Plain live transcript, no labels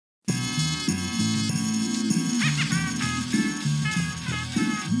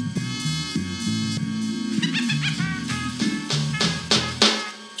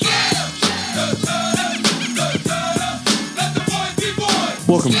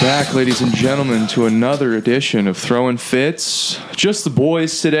Welcome back, ladies and gentlemen, to another edition of Throwing Fits. Just the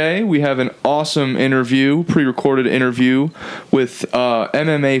boys today. We have an awesome interview, pre-recorded interview with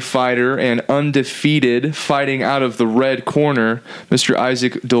MMA fighter and undefeated, fighting out of the red corner, Mr.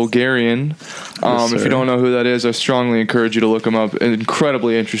 Isaac Dulgarian. If you don't know who that is, I strongly encourage you to look him up. An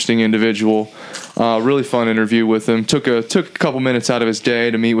incredibly interesting individual. Really fun interview with him. Took a couple minutes out of his day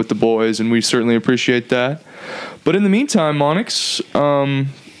to meet with the boys, and we certainly appreciate that. But in the meantime, Monix,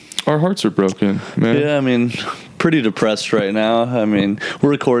 our hearts are broken, man. Yeah, I mean, pretty depressed right now. I mean,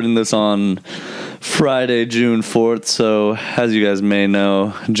 we're recording this on Friday, June 4th, so as you guys may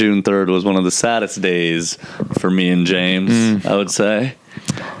know, June 3rd was one of the saddest days for me and James, I would say.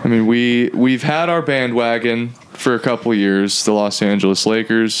 I mean, we've had our bandwagon for a couple years, the Los Angeles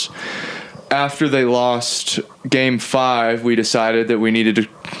Lakers. After they lost Game 5, we decided that we needed to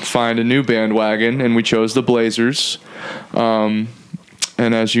find a new bandwagon, and we chose the Blazers. And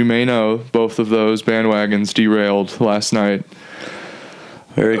as you may know, both of those bandwagons derailed last night.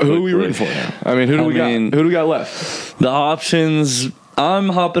 Very quickly. Who are we rooting for? I mean, who do we got left? The options, I'm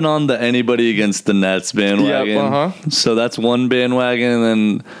hopping on the anybody against the Nets bandwagon. Yep, So that's one bandwagon, and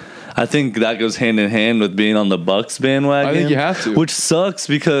then I think that goes hand in hand with being on the Bucks bandwagon. I think you have to. Which sucks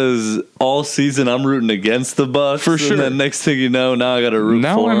because all season I'm rooting against the Bucks. For sure. And then next thing you know, now I got to root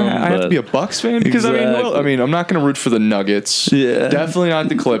for them. I have to be a Bucks fan? Because, Exactly. I'm not going to root for the Nuggets. Yeah. Definitely not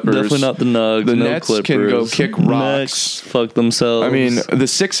the Clippers. Definitely not the Nugs. The no Nets Clippers. can go kick rocks. Nets, fuck themselves. I mean, the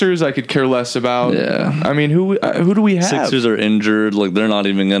Sixers I could care less about. Yeah. I mean, who do we have? Sixers are injured. Like, they're not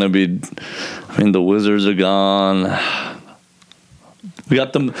even going to be... I mean, the Wizards are gone. We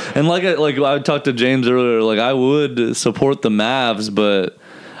got them, and like I talked to James earlier, like I would support the Mavs, but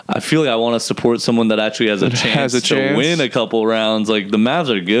I feel like I want to support someone that actually has a chance to win a couple rounds. Like the Mavs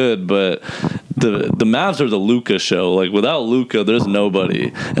are good, but the Mavs are the Luka show. Like without Luka, there's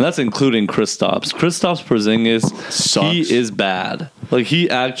nobody, and that's including Kristaps. Kristaps Porzingis sucks. He is bad. Like he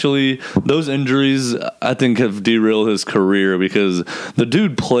actually, those injuries I think have derailed his career because the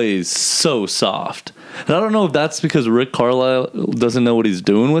dude plays so soft. And I don't know if that's because Rick Carlisle doesn't know what he's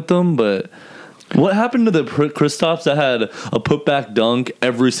doing with them, but what happened to the Kristaps that had a putback dunk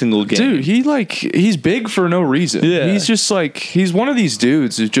every single game? Dude, he's big for no reason. Yeah. He's just like, he's one of these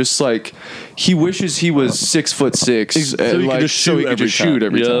dudes who's just like, he wishes he was 6'6", so he could just shoot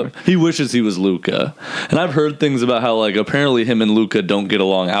every time. He wishes he was Luka. And I've heard things about how like apparently him and Luka don't get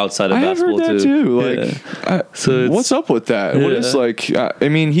along outside of basketball. I heard that too. Like, so what's up with that? What is like? I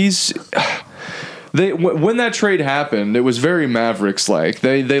mean, he's. When that trade happened, it was very Mavericks-like.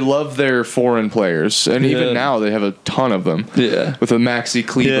 They love their foreign players, and even now they have a ton of them. Yeah, with the Maxi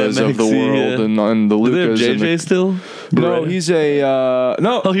Klebas of the world and the Lucas. Do they have JJ still? No, he's a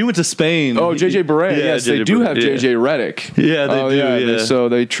no. Oh, he went to Spain. Oh, JJ Barea. Yes, they do have JJ Redick. Yeah, they do. So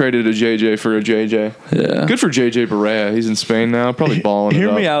they traded a JJ for a JJ. Yeah, good for JJ Barea. He's in Spain now, probably balling.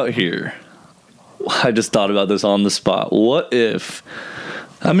 Hear me out here. I just thought about this on the spot. What if?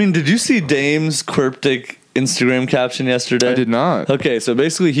 I mean, did you see Dame's cryptic Instagram caption yesterday? I did not. Okay, so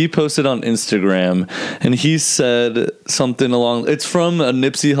basically he posted on Instagram, and he said something along... It's from a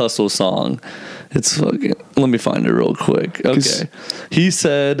Nipsey Hussle song. It's fucking... Let me find it real quick. Okay. He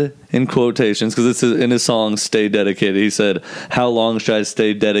said, in quotations, because it's in his song, Stay Dedicated, he said, how long should I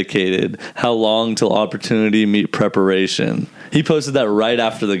stay dedicated? How long till opportunity meet preparation? He posted that right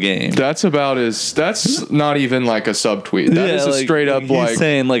after the game. That's not even like a subtweet. That is a straight up he's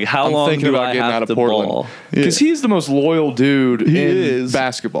saying like how long do I have to ball? Because he's the most loyal dude in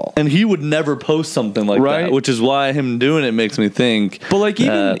basketball, and he would never post something like that, which is why him doing it makes me think. But like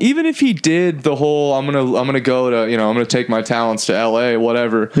even if he did the whole I'm gonna go to I'm gonna take my talents to LA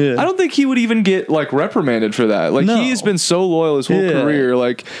whatever, I don't think he would even get like reprimanded for that. Like he has been so loyal his whole career.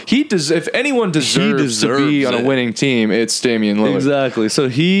 Like if anyone deserves to be on a winning team, it's Damian Lillard. Exactly.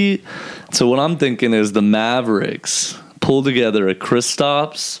 So what I'm thinking is the Mavericks pull together a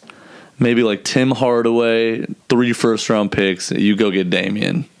Kristaps, maybe like Tim Hardaway, 3 first-round picks. You go get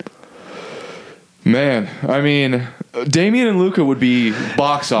Damian. Man, I mean, Damian and Luka would be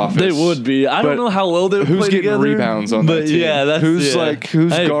box office. They would be. I don't know how well they would play together. Who's getting rebounds on that team? Yeah, who's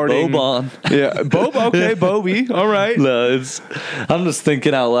guarding? Boban. Yeah, okay, Bobby. All right. No, I'm just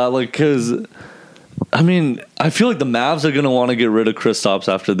thinking out loud, like, because I mean, I feel like the Mavs are going to want to get rid of Kristaps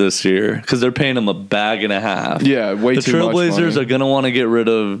after this year because they're paying him $1.5 bags. Yeah, way too much money. The Trailblazers are going to want to get rid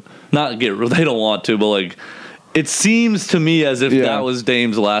of, they don't want to, but like, it seems to me as if that was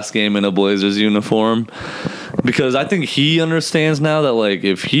Dame's last game in a Blazers uniform. Because I think he understands now that, like,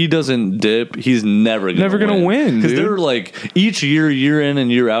 if he doesn't dip, he's never gonna win. Because they're like, each year in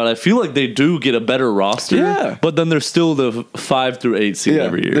and year out, I feel like they do get a better roster. Yeah. But then they're still the 5 through 8 seed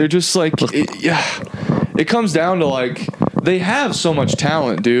every year. They're just like, it comes down to like, they have so much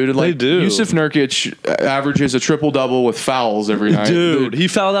talent, dude. Like, they do. Yusuf Nurkic averages a triple-double with fouls every night. Dude, he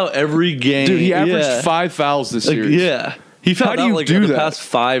fouled out every game. Dude, he averaged 5 fouls this year. Yeah. He fouled out like in the past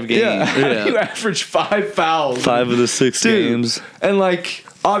 5 games. Yeah. How do you average 5 fouls? 5 of the 6 games. And like,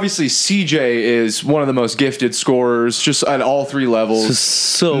 obviously CJ is one of the most gifted scorers just at all 3 levels. Just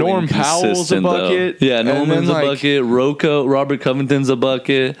so Norm Powell's a bucket. Though. Yeah, Norman's a bucket. Robert Covington's a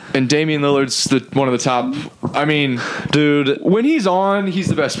bucket. And Damian Lillard's one of the top. I mean, dude, when he's on, he's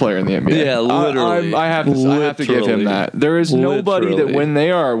the best player in the NBA. Yeah, literally. I have to give him that. There is nobody that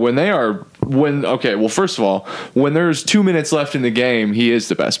first of all, when there's 2 minutes left in the game, he is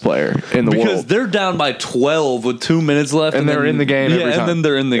the best player in the world. Because they're down by 12 with 2 minutes left. And they're in the game every time. And then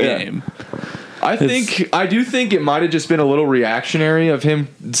they're in the game. I do think it might have just been a little reactionary of him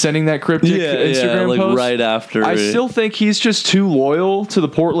sending that cryptic Instagram post right after. I still think he's just too loyal to the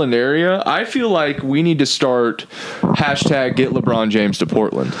Portland area. I feel like we need to start hashtag get LeBron James to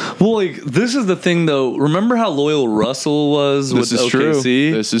Portland. Well, like, this is the thing though. Remember how loyal Russell was with OKC? True.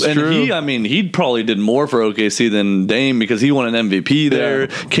 This is true. He probably did more for OKC than Dame because he won an MVP there. Yeah.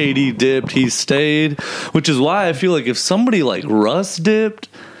 KD dipped, he stayed, which is why I feel like if somebody like Russ dipped,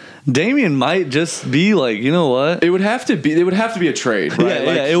 Damian might just be like, you know what? It would have to be a trade, right?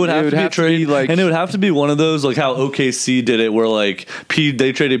 Yeah, it would have to be a trade, and it would have to be one of those like how OKC did it, where like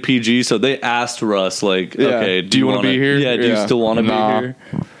they traded PG, so they asked Russ like, okay, do you want to be here? Yeah, do you still want to be here?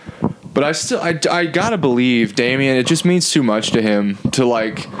 But I gotta believe Damian. It just means too much to him to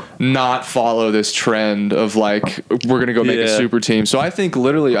like not follow this trend of like we're gonna go make a super team. So I think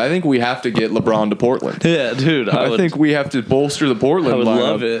we have to get LeBron to Portland. Yeah, dude. I think we have to bolster the Portland. I would lineup.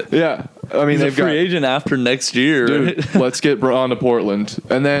 Love it. Yeah, I mean they've got a free agent after next year. Dude, right? Let's get LeBron to Portland,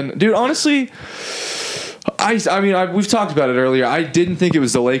 and then, dude, honestly. We've talked about it earlier. I didn't think it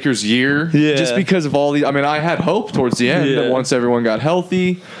was the Lakers' year, just because of all the. I mean, I had hope towards the end that once everyone got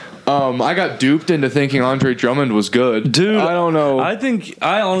healthy. I got duped into thinking Andre Drummond was good. Dude, I don't know.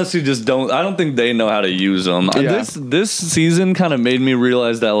 I honestly just don't. I don't think they know how to use them. Yeah. This season kind of made me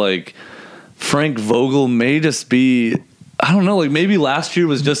realize that like Frank Vogel may just be. I don't know, like maybe last year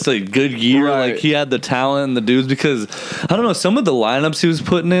was just a good year. Right. Like he had the talent and the dudes because I don't know, some of the lineups he was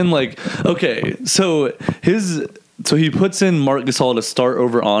putting in, like, okay, so he puts in Marc Gasol to start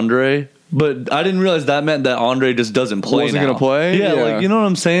over Andre. But I didn't realize that meant that Andre just doesn't play. Wasn't going to play? Yeah, like, you know what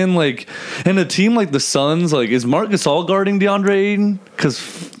I'm saying? Like, in a team like the Suns, like, is Marc Gasol guarding DeAndre Ayton? Because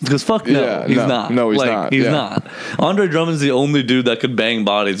fuck no, he's not. No, he's not. He's not. Andre Drummond's the only dude that could bang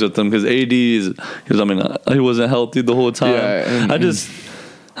bodies with him because AD he wasn't healthy the whole time. Yeah, I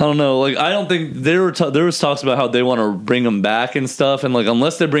don't know. Like, I don't think there was talks about how they want to bring him back and stuff. And, like,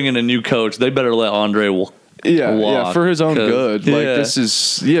 unless they bring in a new coach, they better let Andre walk. Yeah, for his own good. Like, this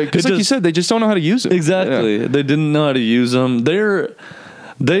is because like you said, they just don't know how to use it. Exactly, they didn't know how to use them.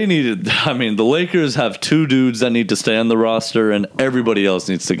 They needed. I mean, the Lakers have 2 dudes that need to stay on the roster, and everybody else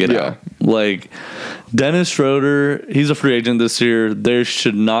needs to get out. Like Dennis Schroeder, he's a free agent this year. They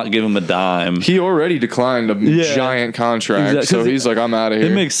should not give him a dime. He already declined a giant contract, so he's like, I'm out of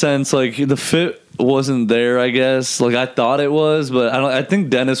here. It makes sense. Like the fit wasn't there, I guess. Like I thought it was, but I think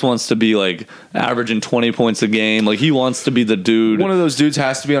Dennis wants to be like averaging 20 points a game. Like he wants to be the dude. One of those dudes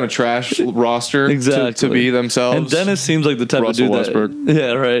has to be on a trash roster to be themselves. And Dennis seems like the type of dude Westbrook.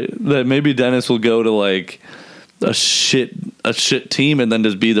 That maybe Dennis will go to like a shit team and then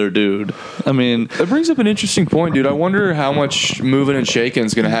just be their dude. I mean, it brings up an interesting point, dude. I wonder how much moving and shaking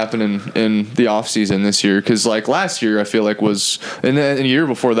is going to happen in the offseason this year, because like last year I feel like was, and then a year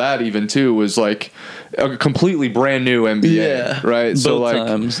before that even too, was like a completely brand new NBA, right? So like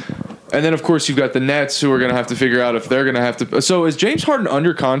times. And then, of course, you've got the Nets, who are going to have to figure out if they're going to have to. So, is James Harden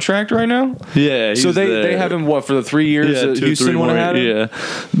under contract right now? Yeah. So they have him for the 3 years that Houston would have had him? Yeah.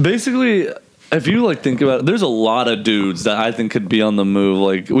 Basically, if you like think about it, there's a lot of dudes that I think could be on the move.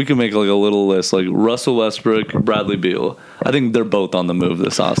 Like we could make like a little list, like Russell Westbrook, Bradley Beal. I think they're both on the move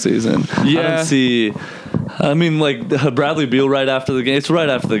this offseason. Yeah. I don't see. I mean, like Bradley Beal right after the game. It's right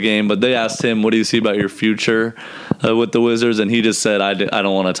after the game, but they asked him, "What do you see about your future with the Wizards?" And he just said, "I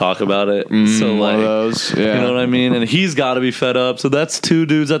don't want to talk about it." So like, one of those, you know what I mean? And he's got to be fed up. So that's 2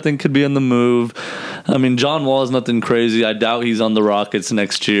 dudes I think could be on the move. I mean, John Wall is nothing crazy. I doubt he's on the Rockets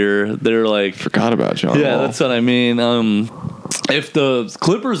next year. They're like, forgot about John Wall. Yeah, that's what I mean. If the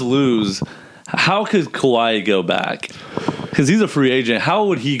Clippers lose, how could Kawhi go back? Because he's a free agent. How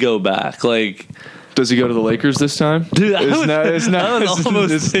would he go back? Like, Does he go to the Lakers this time? Dude, I was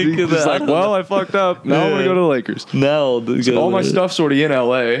almost thinking that. He's like, well, I fucked up. Now I'm gonna go to the Lakers. Now All my stuff's already in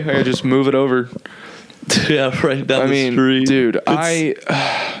LA. I can just move it over. Yeah, right down the street. Dude,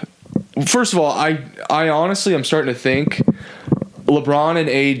 first of all, I honestly, I'm starting to think LeBron and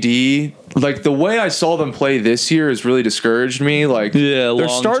AD, like the way I saw them play this year has really discouraged me. Like, they're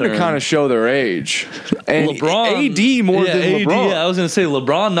starting to kind of show their age. And LeBron, AD more than AD, LeBron. Yeah, I was gonna say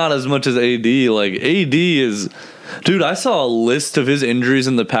LeBron not as much as AD. Like AD is. Dude, I saw a list of his injuries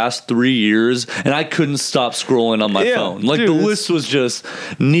in the past 3 years, and I couldn't stop scrolling on my phone. Like, the list was just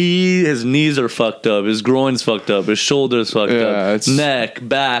his knees are fucked up, his groin's fucked up, his shoulder's fucked up, neck,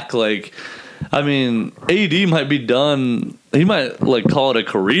 back. Like, I mean, AD might be done. He might, like, call it a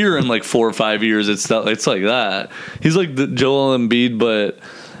career in, like, 4 or 5 years. It's like that. He's like the Joel Embiid, but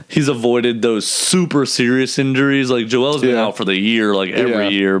he's avoided those super serious injuries. Like, Joel's been out for the year, like,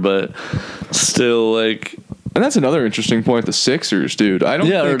 every year, but still, like... And that's another interesting point. The Sixers, dude. I don't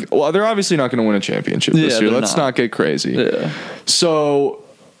think. Well, they're obviously not going to win a championship this year. Let's not get crazy. Yeah. So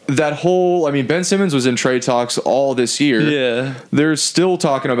that whole, I mean, Ben Simmons was in trade talks all this year. Yeah. They're still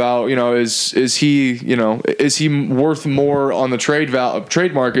talking about, is he worth more on the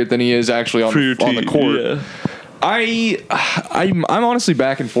trade market than he is actually on the court? Yeah. I'm honestly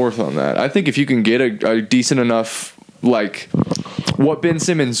back and forth on that. I think if you can get a decent enough, like, what Ben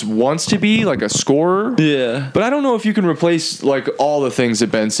Simmons wants to be, like a scorer. Yeah. But I don't know if you can replace, like, all the things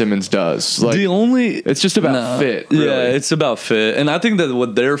that Ben Simmons does. Like, it's just about fit. Really. Yeah, it's about fit. And I think that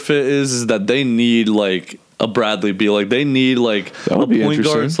what their fit is that they need, like, a Bradley Beal. Like, they need, like, a point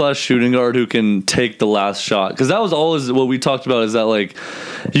guard / shooting guard who can take the last shot. Because that was always what we talked about, is that, like,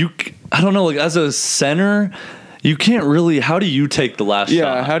 I don't know, like, as a center... You can't really. How do you take the last shot?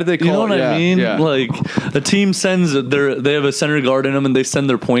 Yeah, how do they call it? You know what I mean? Yeah. Like, a team sends they have a center guard in them, and they send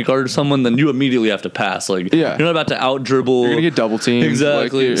their point guard to someone, then you immediately have to pass. Like, you're not about to out dribble. You're gonna get double teamed.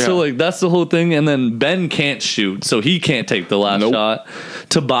 Exactly. So, like, that's the whole thing. And then Ben can't shoot, so he can't take the last shot.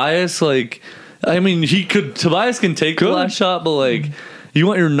 Tobias, like, I mean, Tobias can take the last shot, but, like, you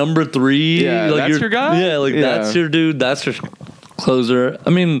want your number 3. Yeah, like, that's your guy? Yeah, like, that's your dude. That's your closer.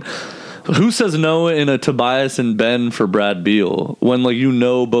 I mean... Who says no in a Tobias and Ben for Brad Beal when, like,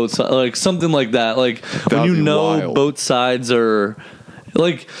 both sides, like, something like that, like, when wild. Both sides are,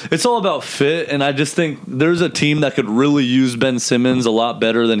 like, it's all about fit. And I just think there's a team that could really use Ben Simmons a lot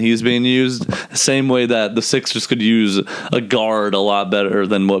better than he's being used, same way that the Sixers could use a guard a lot better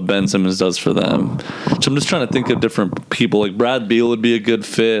than what Ben Simmons does for them. So I'm just trying to think of different people. Like, Brad Beal would be a good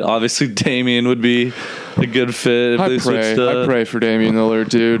fit. Obviously Damian would be a good fit. I pray for Damian Lillard,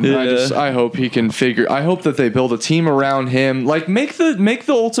 dude. Yeah. I hope he can I hope that they build a team around him. Like, make the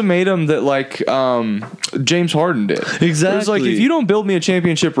ultimatum that, like, James Harden did. Exactly. It's like, if you don't build me a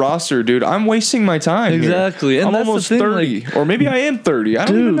championship roster, dude, I'm wasting my time. Exactly. Here. And I'm almost 30, or maybe I am 30. I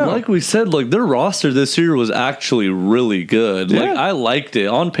don't even know. Like we said, like, their roster this year was actually really good. Yeah. Like, I liked it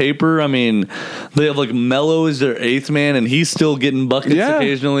on paper. I mean, they have, like, Melo is their 8th man, and he's still getting buckets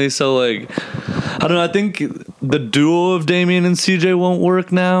occasionally. So, like, I don't know. I think the duo of Damian and CJ won't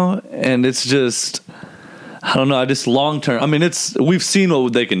work now, and it's just, I don't know. I just long term. I mean, we've seen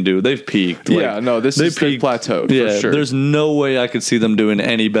what they can do. They've peaked. They've plateaued. Yeah, for sure. There's no way I could see them doing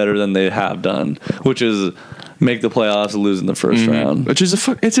any better than they have done, which is make the playoffs and lose in the first round. Which is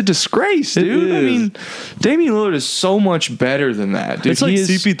it's a disgrace, dude. I mean, Damian Lillard is so much better than that, dude. It's like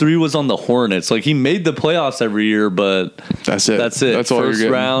CP3 was on the Hornets. Like, he made the playoffs every year, but that's it. That's all. First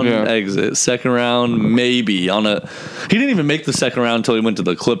round, exit. Second round, maybe he didn't even make the second round until he went to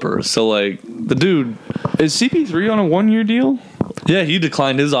the Clippers. So, like, the dude, is CP3 on a 1-year deal? Yeah, he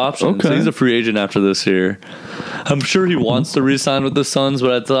declined his option. Okay. So he's a free agent after this year. I'm sure he wants to re-sign with the Suns,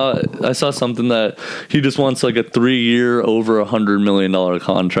 but I saw something that he just wants, like, a 3-year, over $100 million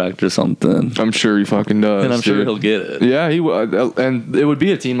contract or something. I'm sure he fucking does, and I'm sure he'll get it. Yeah, he would, and it would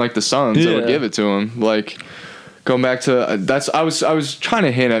be a team like the Suns that would give it to him. Like, going back to I was trying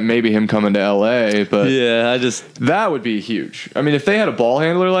to hint at maybe him coming to LA, but that would be huge. I mean, if they had a ball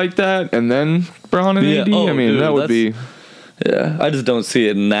handler like that, and then Brown and AD, I mean, that would be. Yeah, I just don't see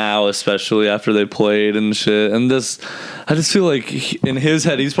it now, especially after they played and shit. And I just feel like in his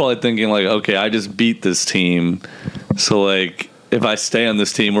head, he's probably thinking, like, okay, I just beat this team. So, like, if I stay on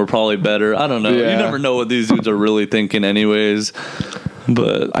this team, we're probably better. I don't know. Yeah. You never know what these dudes are really thinking anyways.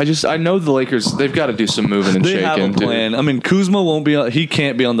 But I know the Lakers, they've got to do some moving and they shaking. have a plan. I mean, Kuzma won't be. He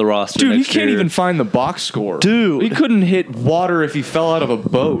can't be on the roster. Dude, he next can't year. even find the box score. Dude. He couldn't hit water if he fell out of a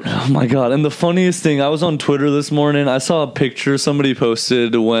boat. Oh my god! And the funniest thing, I was on Twitter this morning. I saw a picture somebody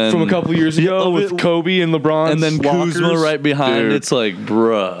posted From a couple years ago with Kobe and LeBron, and then Kuzma lockers. right behind. Dude. It's like,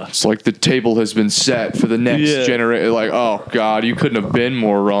 bruh. It's like the table has been set for the next Yeah. generation. Like, oh god, you couldn't have been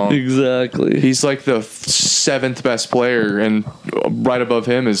more wrong. Exactly. He's like the seventh best player, and right above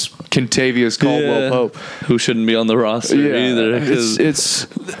him is Kentavious Caldwell Pope. Who shouldn't be on the roster either. 'Cause It's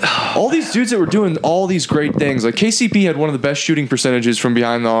all these dudes that were doing all these great things. Like KCP had one of the best shooting percentages from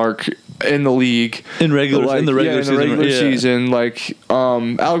behind the arc in the league in the regular season. Like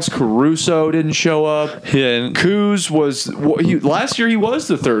Alex Caruso didn't show up. Yeah, and Kuz was last year. He was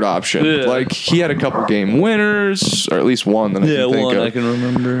the third option. Yeah. Like he had a couple game winners, or at least one that I can think one of. I can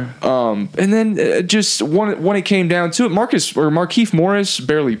remember. And then just when it came down to it, Markieff Morris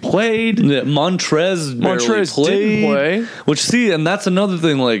barely played. Yeah, Montrez didn't play. Which, see, and that's another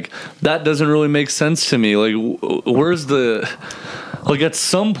thing. Like, that doesn't really make sense to me. Like, where's the... Like, at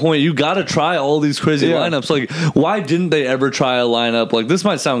some point, you got to try all these crazy lineups. Like, why didn't they ever try a lineup? Like, this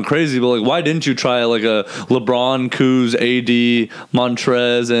might sound crazy, but, like, why didn't you try, like, a LeBron, Kuz, AD,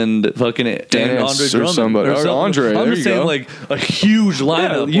 Montrez, and fucking and Andre Drummond? Somebody. Or Andre, I'm just saying, like, a huge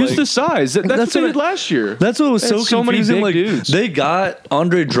lineup. Use like, the size. That's what they did last year. That's what was so confusing. Many big like, dudes. They got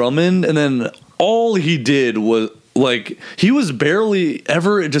Andre Drummond, and then all he did was... Like, he was barely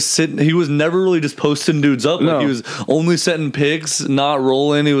ever just sitting. He was never really just posting dudes up. No. Like, he was only setting picks, not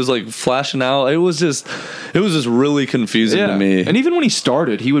rolling. He was, like, flashing out. It was just really confusing to me. And even when he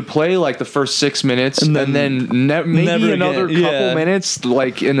started, he would play, like, the first 6 minutes and then maybe another couple minutes,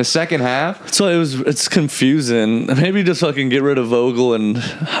 like, in the second half. So it's confusing. Maybe just fucking get rid of Vogel and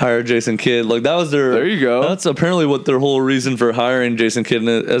hire Jason Kidd. Like, that was their... There you go. That's apparently what their whole reason for hiring Jason Kidd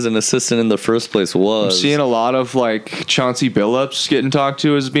as an assistant in the first place was. I'm seeing a lot of, like, Chauncey Billups getting talked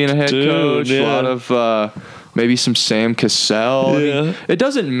to as being a head coach. Yeah. A lot of maybe some Sam Cassell. Yeah. I mean, it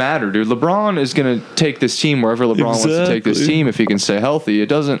doesn't matter, dude. LeBron is going to take this team wherever LeBron wants to take this team if he can stay healthy. It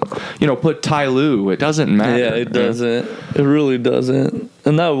doesn't, put Ty Lue. It doesn't matter. Yeah, it doesn't. It really doesn't.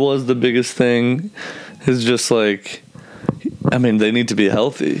 And that was the biggest thing, is just like, I mean, they need to be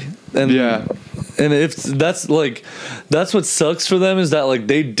healthy. And yeah. And if that's what sucks for them, is that, like,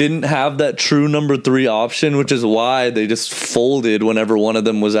 they didn't have that true number 3 option, which is why they just folded whenever one of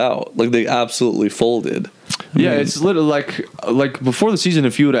them was out. Like, they absolutely folded. Yeah, it's literally like before the season,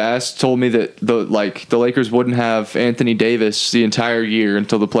 if you would have told me that the Lakers wouldn't have Anthony Davis the entire year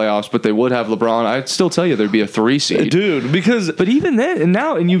until the playoffs, but they would have LeBron, I'd still tell you there'd be a 3 seed. Dude, but even then,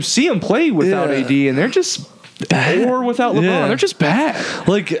 and you see them play without AD, and they're just bad. Or without LeBron, they're just bad.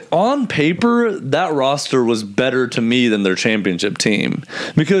 Like, on paper, that roster was better to me than their championship team,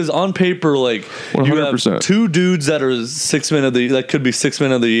 because on paper, like, 100%. You have 2 dudes that are 6 men that could be 6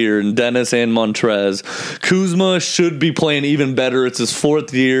 men of the year, and Dennis and Montrez. Kuzma should be playing even better. It's his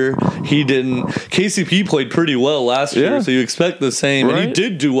 4th year. He didn't. KCP played pretty well last year, so you expect the same. Right? And he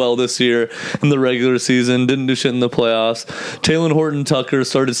did do well this year in the regular season. Didn't do shit in the playoffs. Taylor Horton-Tucker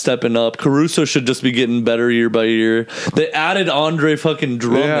started stepping up. Caruso should just be getting better year by year. They added Andre fucking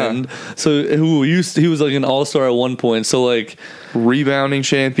Drummond, so he was like an all-star at one point. So, like, rebounding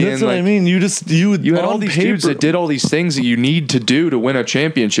champion. That's what I mean. You had all these dudes that did all these things that you need to do to win a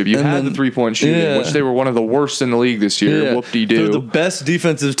championship. You had the 3-point shooting, which they were one of the worst in the league this year. Yeah. Whoop-de-doo. They're the best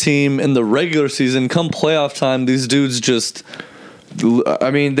defensive team in the regular season. Come playoff time, these dudes just...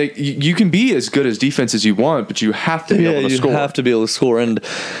 I mean, you can be as good as defense as you want, but you have to be able to score. You have to be able to score. And,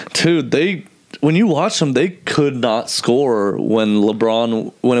 dude, when you watch them, they could not score when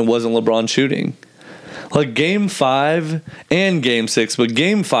it wasn't LeBron shooting. Like, Game 5 and Game 6, but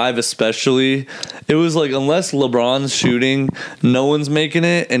Game 5 especially, it was like, unless LeBron's shooting, no one's making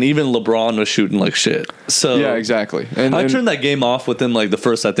it, and even LeBron was shooting like shit. So yeah, exactly. And I turned that game off within, like, the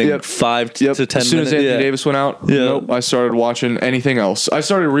first, I think, 5 to 10 minutes. As soon as Anthony Davis went out, I started watching anything else. I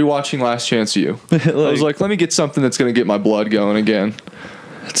started rewatching Last Chance U. I was like, let me get something that's going to get my blood going again.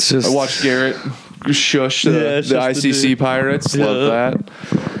 It's just... I watched Garrett shush the ICC Pirates. Love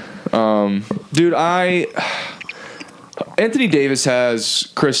that. Dude, Anthony Davis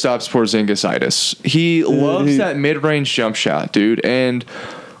has Kristaps Porzingis-itis. He loves that mid-range jump shot, dude. And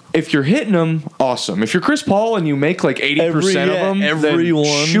if you're hitting them, awesome. If you're Chris Paul and you make like 80% of them,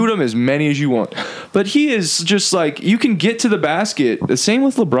 then shoot them as many as you want. but he is just like, you can get to the basket. The same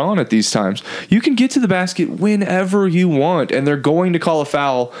with LeBron at these times. You can get to the basket whenever you want, and they're going to call a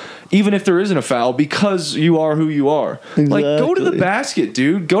foul, even if there isn't a foul, because you are who you are. Exactly. Like, go to the basket,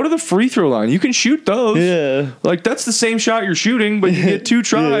 dude. Go to the free throw line. You can shoot those. Yeah. Like, that's the same shot you're shooting, but you get 2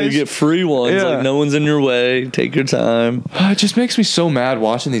 tries. Yeah, you get free ones. Yeah. Like, no one's in your way. Take your time. It just makes me so mad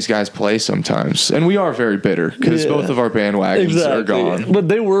watching these guys play sometimes. And we are very bitter because both of our bandwagons are gone. But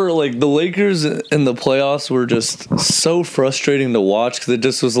they were, like, the Lakers in the playoffs were just so frustrating to watch because it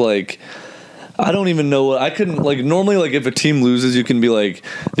just was like, I don't even know what I couldn't, like, normally, like, if a team loses, you can be like,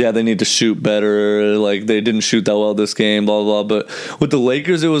 yeah, they need to shoot better, like, they didn't shoot that well this game, blah, blah, blah. But with the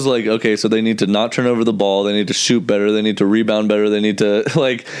Lakers, it was like, okay, so they need to not turn over the ball, they need to shoot better, they need to rebound better, they need to,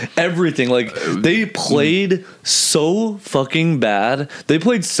 like, everything. Like, they played so fucking bad. They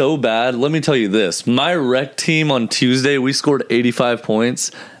played so bad. Let me tell you this. My rec team on Tuesday, we scored 85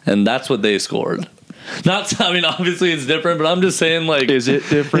 points, and that's what they scored. Not, I mean, obviously it's different, but I'm just saying, like, Is it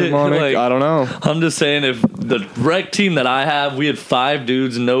different, Monic? like, I don't know. I'm just saying, if the rec team that I have, we had 5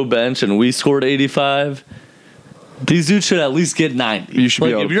 dudes, no bench, and we scored 85. These dudes should at least get 90. You should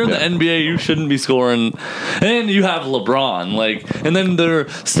be able if you're in the NBA, you shouldn't be scoring. And you have LeBron, like, and then their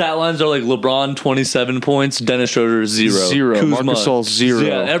stat lines are like LeBron 27 points, Dennis Schroeder 0, Marc Gasol 0.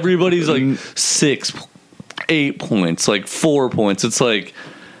 Yeah, everybody's like 6, 8 points, like 4 points. It's like,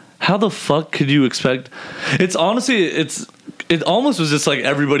 how the fuck could you expect? It's honestly, it almost was just like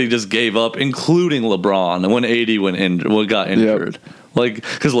everybody just gave up, including LeBron when AD got injured. Yep. Like,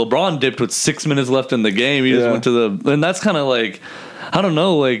 because LeBron dipped with 6 minutes left in the game. He just went to and that's kind of like, I don't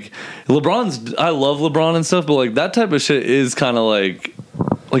know, like, I love LeBron and stuff, but like that type of shit is kind of like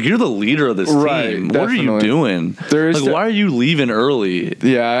you're the leader of this team. Definitely. What are you doing? Why are you leaving early?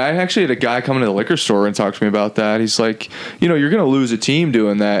 Yeah, I actually had a guy come into the liquor store and talk to me about that. He's like, you're going to lose a team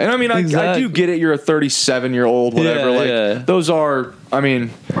doing that. And I mean, I do get it. You're a 37-year-old, whatever. Those are, I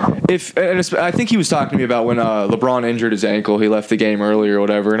mean, I think he was talking to me about when LeBron injured his ankle, he left the game early or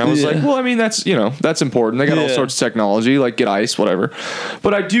whatever. And I was like, well, I mean, that's, that's important. They got all sorts of technology, like get ice, whatever.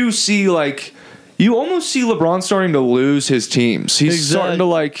 But I do see, like, you almost see LeBron starting to lose his teams. He's starting to,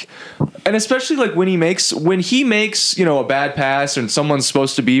 like, and especially like when he makes a bad pass and someone's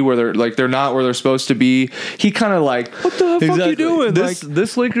supposed to be where they're not where they're supposed to be. He kind of like, what the fuck are you doing?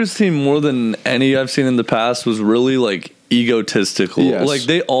 This Lakers team, more than any I've seen in the past, was really like egotistical. Yes. Like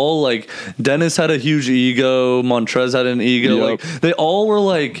they all, like, Dennis had a huge ego, Montrez had an ego. Like they all were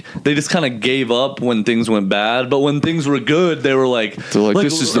like, they just kind of gave up when things went bad, but when things were good, they were like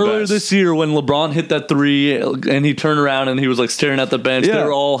this is the earlier best. This year when LeBron hit that 3 and he turned around and he was like staring at the bench, they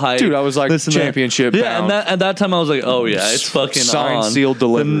were all hyped. Dude, I was like, championship bound. And at that time I was like, oh yeah, it's fucking signed, on. sealed,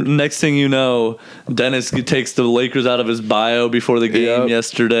 delivered. The next thing you know, Dennis takes the Lakers out of his bio before the game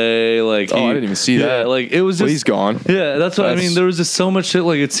yesterday. Like, I didn't even see that. Like, it was just, he's gone. Yeah, that's what I mean. There was just so much shit.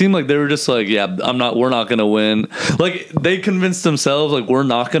 Like, it seemed like they were just like, we're not gonna win. Like, they convinced themselves like we're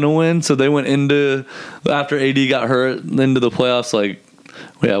not gonna win, so they went into, after AD got hurt, into the playoffs like,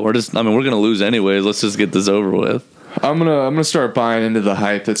 we're gonna lose anyways. Let's just get this over with. I'm gonna start buying into the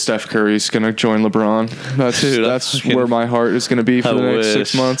hype that Steph Curry's gonna join LeBron. That's where my heart is gonna be for the next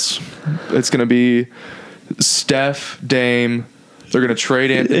 6 months. It's gonna be Steph, Dame. They're gonna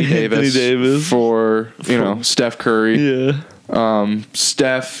trade Anthony Davis for Steph Curry. Yeah.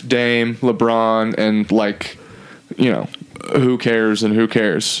 Steph, Dame, LeBron, and like, who cares? And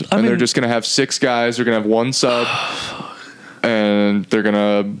they're just gonna have 6 guys. They're gonna have 1 sub, and they're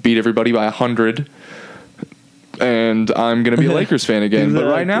gonna beat everybody by 100. And I'm gonna be a Lakers fan again. Exactly.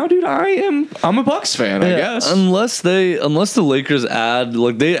 But right now, dude, I'm a Bucks fan, I guess. Unless the Lakers add,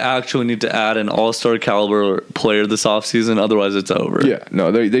 like, they actually need to add an all-star caliber player this offseason, otherwise it's over. Yeah,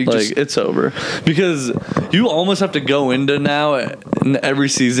 no, they like, just, it's over. Because you almost have to go into now in every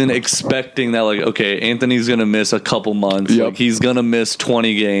season expecting that, like, okay, Anthony's gonna miss a couple months. Yep. Like, he's gonna miss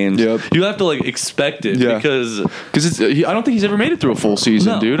 20 games. Yep. You have to, like, expect it because I don't think he's ever made it through a full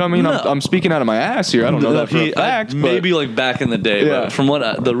season, dude. I mean, I'm speaking out of my ass here. I don't know that for a fact. Maybe like back in the day, but from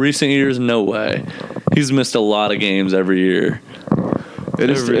the recent years, no way. He's missed a lot of games every year.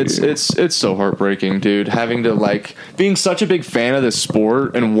 It's so heartbreaking, dude. Having to, like, being such a big fan of this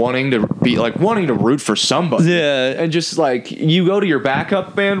sport and wanting to root for somebody. Yeah. And just like you go to your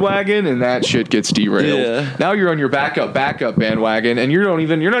backup bandwagon and that shit gets derailed. Yeah. Now you're on your backup bandwagon and you're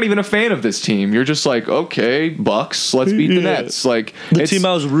not even a fan of this team. You're just like, okay, Bucks, let's beat the Nets. Like, the team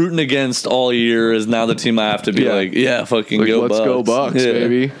I was rooting against all year is now the team I have to be fucking go Bucks. Let's go Bucks,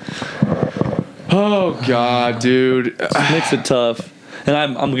 baby. Oh God, dude. Makes it tough. and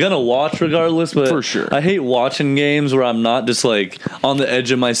I'm gonna watch regardless. But For sure. I hate watching games where I'm not just like on the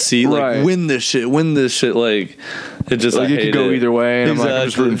edge of my seat, Right. like win this shit. Like it just Like I it hate could go it. either way, and I'm just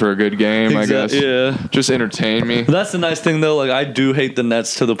Exactly. rooting for a good game, I guess. Yeah. Just entertain me. That's the nice thing though. Like I do hate the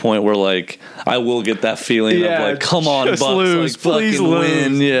Nets to the point where like I will get that feeling Yeah, of like, come on, just Bucks, lose. like Please fucking lose.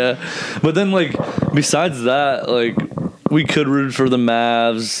 win, yeah. But then like besides that, like we could root for the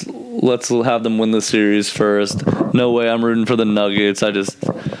Mavs. Let's have them win the series first. No way, I'm rooting for the Nuggets. Just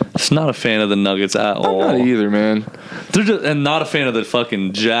not a fan of the Nuggets at I'm all. not either, man. They're just, and not a fan of the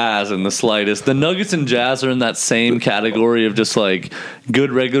fucking Jazz in the slightest. The Nuggets and Jazz are in that same category of just like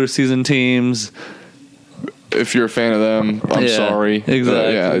good regular season teams. If you're a fan of them, I'm Yeah, sorry.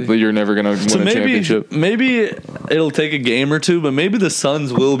 exactly. Yeah, but you're never gonna win So a championship. maybe it'll take a game or two, but maybe the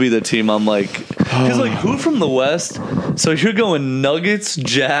Suns will be the team. I'm like, because like who from the West? So you're going Nuggets,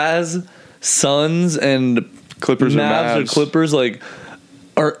 Jazz, Suns, and Clippers or Mavs or Mavs. Clippers. Like,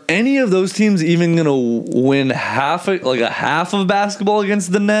 are any of those teams even gonna win half of basketball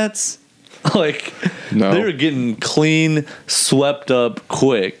against the Nets? Like, No. they're getting clean swept up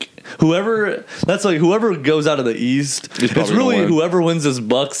quick. Whoever goes out of the East, He's it's probably really gonna win. whoever wins this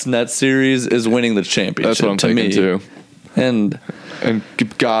Bucks Nets series is winning the championship. That's what I'm to thinking me. too. And And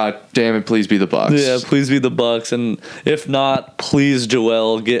God damn it, please be the Bucks. yeah, please be the Bucks. And if not, please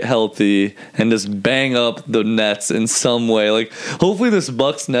Joel get healthy and just bang up the Nets in some way. Like hopefully this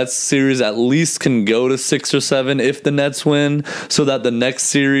Bucks Nets series at least can go to 6 or 7 if the Nets win, so that the next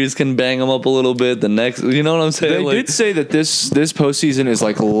series can bang them up a little bit. The next, you know what I'm saying? They Like, did say that this postseason is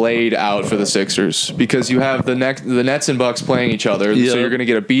like laid out for the Sixers because you have the Nets and Bucks playing each other, Yeah. so you're gonna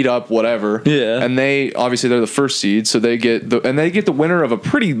get a beat up whatever. Yeah. and they're the first seed, so they get the winner of a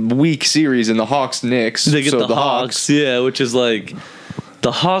pretty weak series in the Hawks Knicks. they get so the Hawks, yeah, which is like.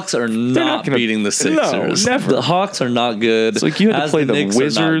 The Hawks are not gonna- beating the Sixers. No, never. The Hawks are not good. It's like you had to as play the Knicks are not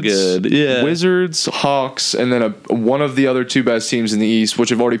Wizards, good. Yeah. Wizards, Hawks, and then one of the other two best teams in the East, which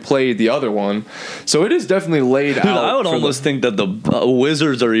have already played the other one. So it is definitely laid out. Dude, I would for almost think that the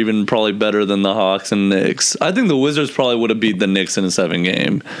Wizards are even probably better than the Hawks and Knicks. I think the Wizards probably would have beat the Knicks in a 7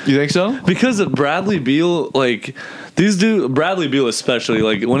 game. You think so? Because of Bradley Beal, like Bradley Beal especially,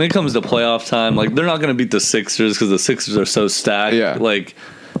 like when it comes to playoff time, like they're not going to beat the Sixers because the Sixers are so stacked, Yeah. like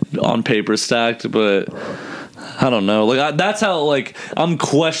on paper stacked, but I don't know. Like that's how like I'm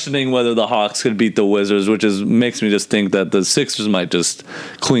questioning whether the Hawks could beat the Wizards, which makes me just think that the Sixers might just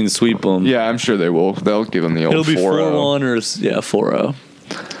clean sweep them. Yeah, I'm sure they will. They'll give them the old It'll be 4-0. 4-1 or 4-0.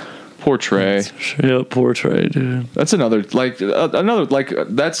 Poor Trey. Yeah, poor Trey, dude. That's another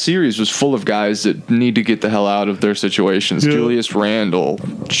that series was full of guys that need to get the hell out of their situations. Yeah. Julius Randle,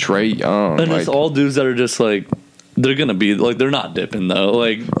 Trey Young, And it's all dudes that are just like they're gonna be like they're not dipping though.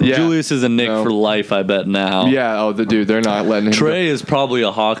 Like Yeah. Julius is a Knick No. for life, I bet now. yeah. Oh, the dude, they're not letting him. Trey is probably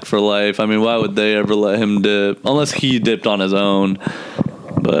a Hawk for life. I mean, why would they ever let him dip unless he dipped on his own?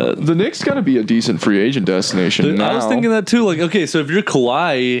 But The Knicks got to be a decent free agent destination. dude, I was now. thinking that too. Like, okay, so if you're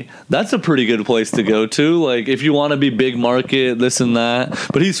Kawhi, that's a pretty good place to go to. Like, if you want to be big market, this and that.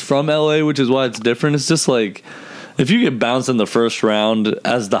 But he's from LA, which is why it's different. It's just like if you get bounced in the first round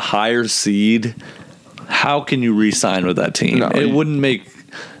as the higher seed, how can you re-sign with that team? No, It you- wouldn't make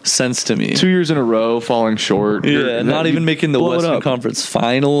sense to me. 2 years in a row falling short. Yeah, not even making the blow it Western up. Conference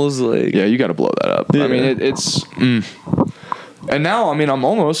Finals. Like, Yeah, you got to blow that up. Yeah. I mean, it's. And now, I mean, I'm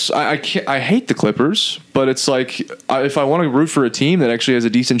almost. I can't. I hate the Clippers, but it's like if I want to root for a team that actually has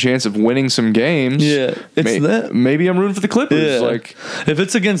a decent chance of winning some games. Yeah, it's that. Maybe I'm rooting for the Clippers. Yeah. Like, if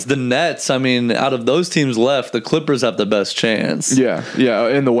it's against the Nets, I mean, out of those teams left, the Clippers have the best chance. yeah,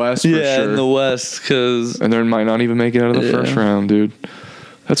 in the West for Yeah, sure. in the West, because And they might not even make it out of the Yeah. first round, dude.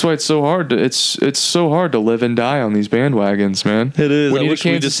 That's why it's so hard to it's so hard to live and die on these bandwagons, man. It is. We I need a wish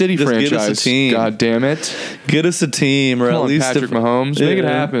we Kansas just- City just get us a franchise. team. God damn it! get us a team, or Come at on, least Patrick Mahomes, make it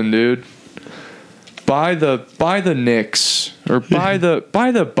happen, dude. Buy the Knicks or buy the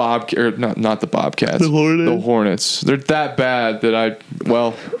or not the Bobcats, The Hornets? The Hornets. They're that bad that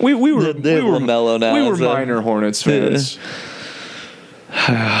we were They have LaMelo now, we were so- minor Hornets fans.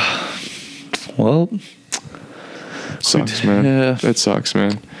 Well, Sucks, man. Yeah. It sucks,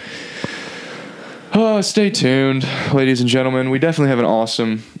 man. Oh, stay tuned, ladies and gentlemen. We definitely have an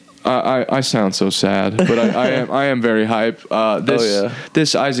awesome. I sound so sad, but I am very hype.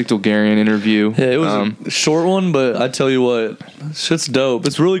 This Isaac Dolgarian interview. yeah, it was a short one, but I tell you what, shit's dope.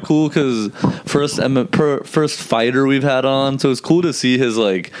 It's really cool because first fighter we've had on, so it's cool to see his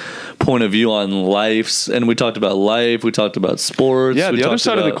like point of view on life. And we talked about life, we talked about sports. Yeah, we the other talked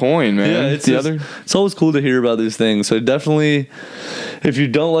side of the about- coin, man. Yeah, it's always cool to hear about these things. So definitely, if you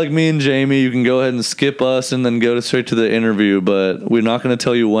don't like me and Jamie, you can go ahead and skip us and then go straight to the interview. But we're not going to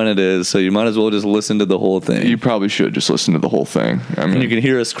tell you when it is, so you might as well just listen to the whole thing. You probably should just listen to the whole thing. I mean, and you can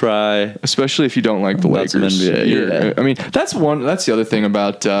hear us cry, especially if you don't like the That's an Lakers. NBA, yeah. I mean, that's the other thing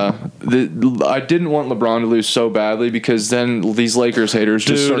about I didn't want LeBron to lose so badly, because then these Lakers haters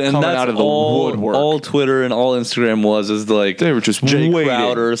just start coming out of the woodwork. All Twitter and all Instagram is like they were just Jay waiting.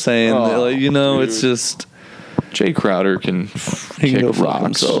 Crowder saying, dude. it's just. Jay Crowder can He can go kick fuck rocks.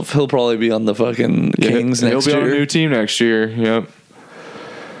 himself. He'll probably be on the fucking Kings next He'll be year. on a new team next year. Yep.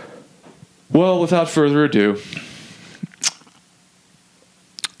 Well, without further ado,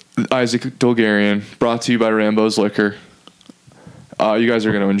 Isaac Dolgarian, brought to you by Rambo's Liquor. You guys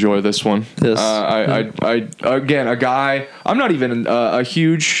are going to enjoy this one. Yes. I again, a guy. I'm not even a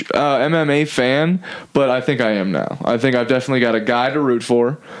huge MMA fan, but I think I am now. I think I've definitely got a guy to root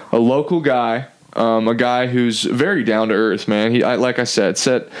for, a local guy. A guy who's very down to earth, man. Like I said,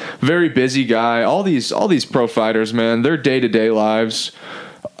 very busy guy. All these pro fighters, man, their day-to-day lives,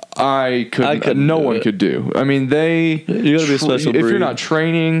 no one could do. I mean, you gotta be a special breed. If you're not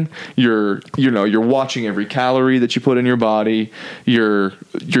training, you're watching every calorie that you put in your body. You're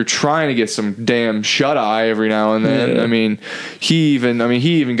trying to get some damn shut eye every now and then. Yeah. I mean, he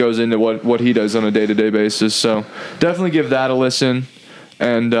even goes into what he does on a day-to-day basis. So definitely give that a listen.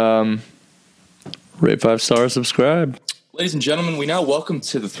 And rate 5-star, subscribe. ladies and gentlemen, we now welcome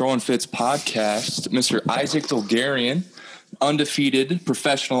to the Throwing Fits podcast, Mr. Isaac Dolgarian, undefeated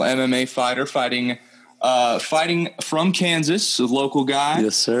professional MMA fighter, fighting from Kansas, a local guy.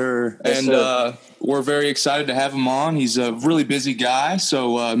 Yes, sir. And we're very excited to have him on. He's a really busy guy,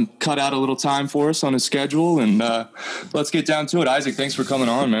 so cut out a little time for us on his schedule, and let's get down to it. Isaac, thanks for coming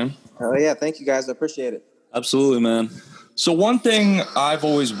on, man. Oh, yeah. Thank you, guys. I appreciate it. Absolutely, man. So one thing I've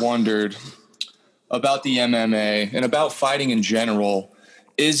always wondered about the MMA and about fighting in general,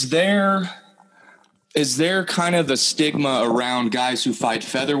 is there kind of the stigma around guys who fight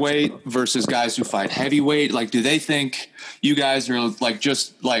featherweight versus guys who fight heavyweight? Like, do they think you guys are like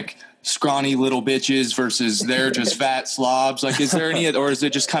just like scrawny little bitches versus they're just fat slobs? Like, is there any, or is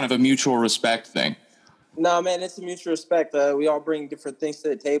it just kind of a mutual respect thing? No, man, it's a mutual respect. We all bring different things to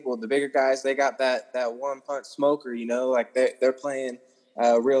the table. The bigger guys, they got that one punch smoker, like they're playing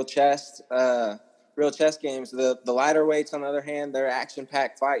real chess games. The lighter weights, on the other hand, they're action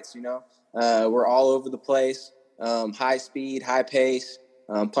packed fights. We're all over the place, high speed, high pace,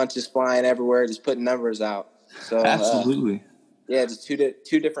 punches flying everywhere, just putting numbers out. So Absolutely. Yeah, just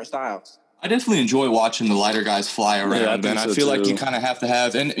two different styles. I definitely enjoy watching the lighter guys fly around, and I feel like you kind of have to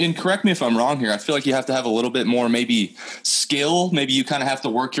have, and correct me if I'm wrong here, I feel like you have to have a little bit more maybe skill. Maybe you kind of have to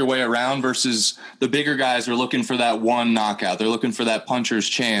work your way around versus the bigger guys are looking for that one knockout. They're looking for that puncher's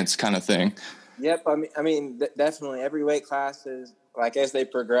chance kind of thing. Yep. I mean, definitely every weight class is, like, as they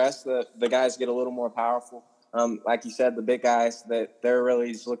progress, the guys get a little more powerful. Like you said, the big guys, they're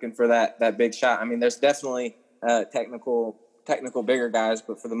really just looking for that big shot. I mean, there's definitely technical bigger guys,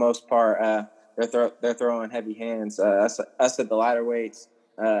 but for the most part, they're throwing heavy hands. Us at the lighter weights,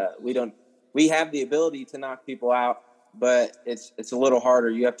 we have the ability to knock people out, but it's a little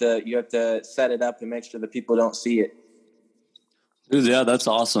harder. You have to set it up and make sure that people don't see it. Dude, yeah, that's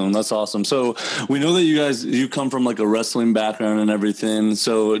awesome. So we know that you come from like a wrestling background and everything.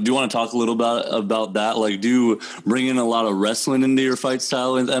 So do you want to talk a little about that? Like, do you bring in a lot of wrestling into your fight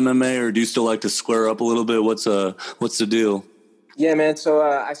style in MMA, or do you still like to square up a little bit? What's the deal? Yeah, man. So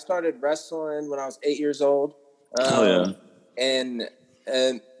I started wrestling when I was 8 years old. Oh yeah. And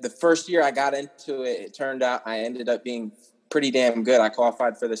the first year I got into it, it turned out I ended up being pretty damn good. I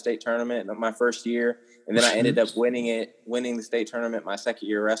qualified for the state tournament in my first year. And then I ended up winning the state tournament my second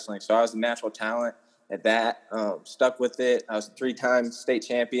year wrestling. So I was a natural talent at that. Stuck with it. I was a 3-time state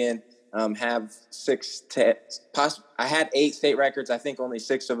champion. I had 8 state records. I think only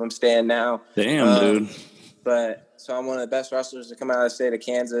 6 of them stand now. Damn, dude. But so I'm one of the best wrestlers to come out of the state of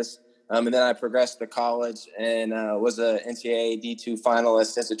Kansas. And then I progressed to college and was a NCAA D2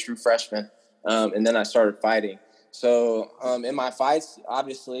 finalist as a true freshman. And then I started fighting. So in my fights,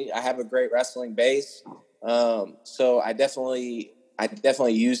 obviously, I have a great wrestling base. So I definitely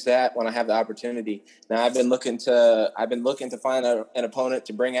use that when I have the opportunity. Now I've been looking to find an opponent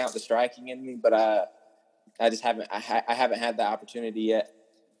to bring out the striking in me, but I haven't had the opportunity yet.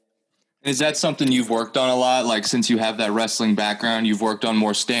 Is that something you've worked on a lot? Like, since you have that wrestling background, you've worked on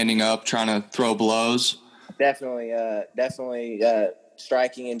more standing up, trying to throw blows? Definitely.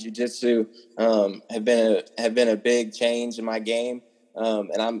 Striking and jiu-jitsu have been a big change in my game,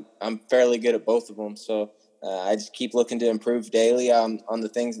 and I'm fairly good at both of them. So I just keep looking to improve daily on the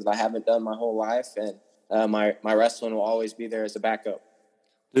things that I haven't done my whole life, and my wrestling will always be there as a backup.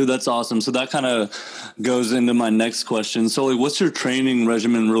 Dude, that's awesome. So that kind of goes into my next question. So, like, what's your training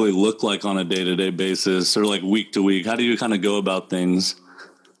regimen really look like on a day-to-day basis, or like week to week? How do you kind of go about things?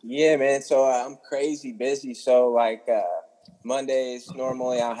 Yeah, man. So I'm crazy busy. So like Mondays,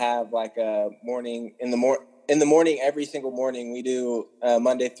 normally I'll have like a morning in the morning. Every single morning we do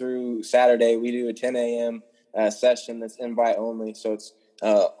Monday through Saturday. We do a 10 a.m. Session that's invite only. So it's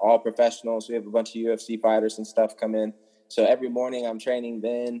all professionals. We have a bunch of UFC fighters and stuff come in. So every morning I'm training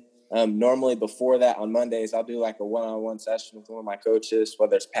then. Normally before that on Mondays, I'll do like a one-on-one session with one of my coaches,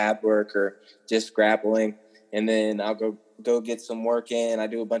 whether it's pad work or just grappling. And then I'll go get some work in. I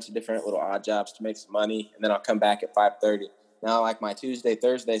do a bunch of different little odd jobs to make some money. And then I'll come back at 5:30. Now, like my Tuesday,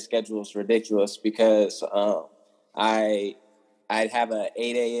 Thursday schedule is ridiculous because I'd have a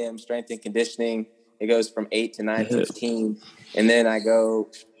 8 a.m. strength and conditioning. It goes from 8 to 9:15. And then I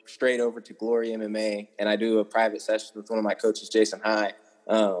go straight over to Glory MMA, and I do a private session with one of my coaches, Jason High,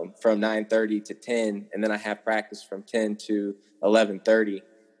 from 9:30 to 10, and then I have practice from 10 to 11:30,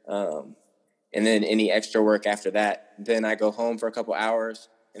 and then any extra work after that. Then I go home for a couple hours,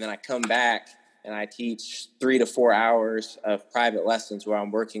 and then I come back and I teach 3 to 4 hours of private lessons where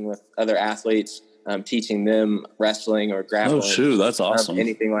I'm working with other athletes, teaching them wrestling or grappling. Oh, shoot, that's awesome.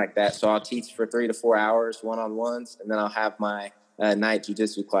 Anything like that. So I'll teach for 3 to 4 hours one-on-ones, and then I'll have my night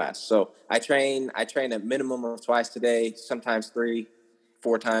jiu-jitsu class. So I train a minimum of twice a day, sometimes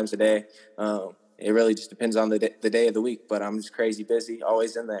 3-4 times a day. It really just depends on the day of the week, but I'm just crazy busy,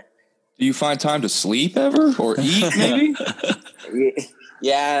 always in there. Do you find time to sleep ever or eat maybe?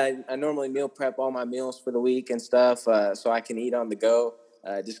 Yeah, I normally meal prep all my meals for the week and stuff, so I can eat on the go.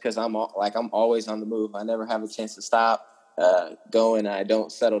 Just because I'm always on the move. I never have a chance to stop going. I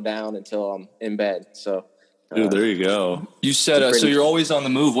don't settle down until I'm in bed. So. Dude, there you go. You said so you're always on the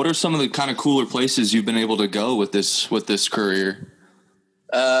move. What are some of the kind of cooler places you've been able to go with this career?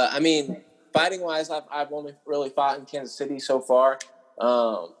 I mean, fighting wise, I've only really fought in Kansas City so far.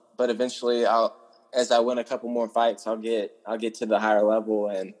 But eventually, as I win a couple more fights, I'll get to the higher level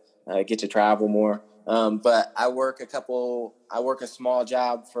and get to travel more. But I work a small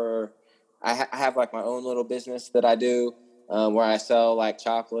job for. I have like my own little business that I do. Where I sell like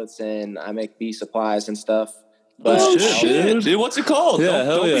chocolates and I make bee supplies and stuff. But shit, dude, what's it called? Yeah,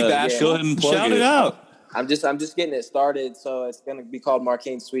 don't be bashful. Go ahead and plug Shout it out. I'm just getting it started, so it's gonna be called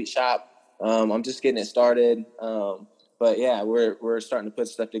Marcane Sweet Shop. I'm just getting it started, but yeah, we're starting to put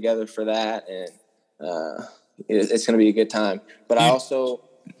stuff together for that, and it's gonna be a good time. But I also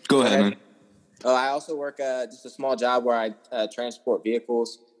go ahead, man. I also work just a small job where I transport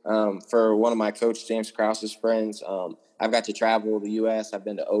vehicles for one of my coach James Krause's friends. I've got to travel the U.S. I've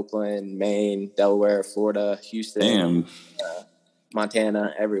been to Oakland, Maine, Delaware, Florida, Houston,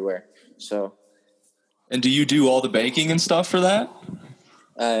 Montana, everywhere. So, and do you do all the baking and stuff for that?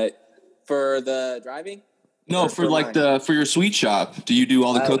 For the driving? No, for your sweet shop. Do you do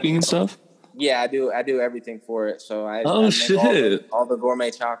all the cooking and stuff? Yeah, I do. I do everything for it. So I shit, all the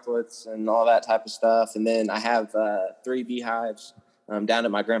gourmet chocolates and all that type of stuff. And then I have 3 beehives down at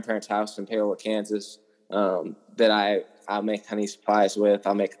my grandparents' house in Paola, Kansas. That I'll make honey supplies with.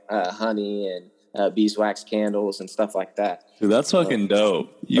 I'll make honey and beeswax candles and stuff like that. Dude, that's fucking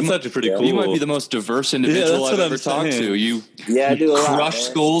dope. That's actually pretty cool. You might be the most diverse individual I've ever talked to. You I do a lot, crush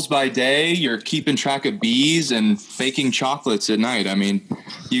skulls by day. You're keeping track of bees and baking chocolates at night. I mean,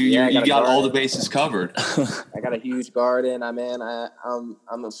 you got all the bases covered. I got a huge garden. I'm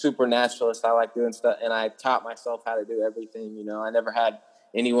a super naturalist. I like doing stuff, and I taught myself how to do everything. You know, I never had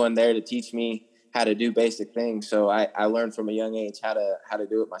anyone there to teach me how to do basic things. So I learned from a young age how to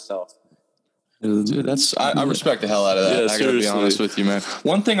do it myself. Dude, I respect the hell out of that. Yeah, I gotta be honest with you, man.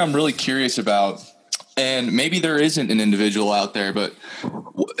 One thing I'm really curious about, and maybe there isn't an individual out there, but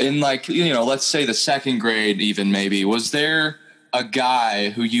in let's say the second grade, even maybe, was there a guy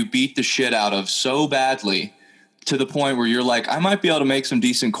who you beat the shit out of so badly to the point where you're like, I might be able to make some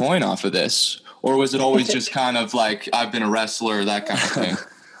decent coin off of this? Or was it always just kind of like, I've been a wrestler, that kind of thing?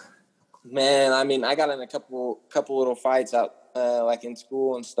 Man, I mean, I got in a couple little fights out like in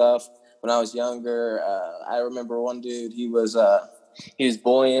school and stuff when I was younger. I remember one dude, he was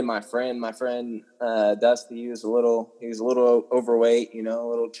bullying my friend. My friend Dusty, he was a little overweight, you know, a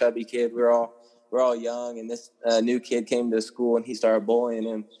little chubby kid. We're all young, and this new kid came to school and he started bullying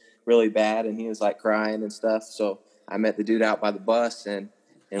him really bad, and he was like crying and stuff. So I met the dude out by the bus, and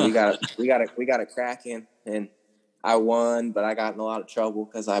we got a cracking, and I won, but I got in a lot of trouble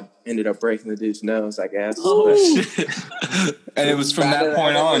because I ended up breaking the dude's nose, I guess. Oh, shit. And it was from that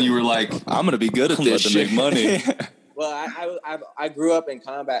point on, you were like, I'm going to be good at this shit. To make money. Well, I grew up in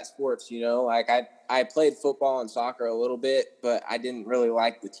combat sports, you know, like I played football and soccer a little bit, but I didn't really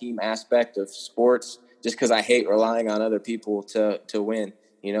like the team aspect of sports just because I hate relying on other people to win.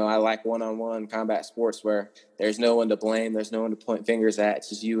 You know, I like one-on-one combat sports where there's no one to blame, there's no one to point fingers at. It's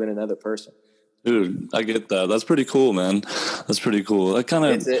just you and another person. Dude, I get that. That's pretty cool, man. That's pretty cool. That kind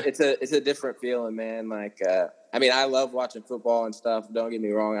of it's a different feeling, man. Like, I mean, I love watching football and stuff. Don't get me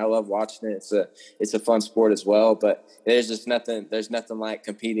wrong, I love watching it. It's a fun sport as well. But there's just nothing. There's nothing like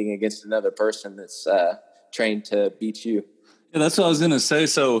competing against another person that's trained to beat you. Yeah, that's what I was gonna say.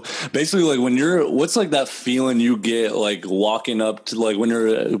 So basically, like what's like that feeling you get like walking up to like when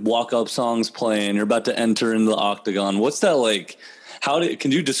your walk up songs playing, you're about to enter into the octagon. What's that like?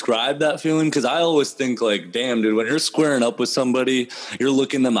 Can you describe that feeling? Because I always think like, damn, dude, when you're squaring up with somebody, you're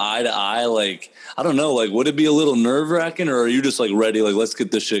looking them eye to eye. Like, I don't know, like, would it be a little nerve wracking, or are you just like ready? Like, let's get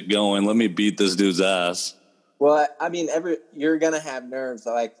this shit going. Let me beat this dude's ass. Well, I mean, you're gonna have nerves.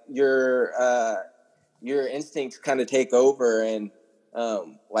 Like your instincts kind of take over, and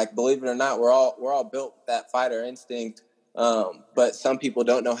like, believe it or not, we're all built with that fighter instinct. But some people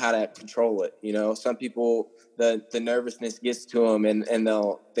don't know how to control it. You know, some people, the nervousness gets to them and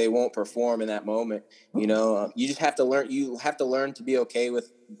they won't perform in that moment. You know, you just have to learn. You have to learn to be okay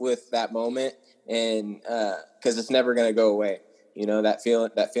with that moment, and because it's never going to go away. You know, that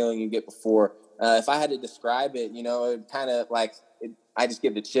feeling you get before. If I had to describe it, you know, it kind of like I just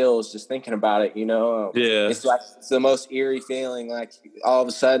get the chills just thinking about it. You know, yeah, it's like it's the most eerie feeling. Like all of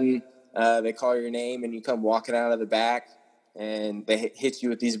a sudden, they call your name and you come walking out of the back. And they hit you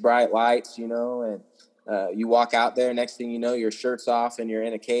with these bright lights, you know, and you walk out there. Next thing you know, your shirt's off and you're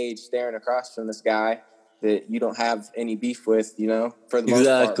in a cage staring across from this guy that you don't have any beef with, you know, for the most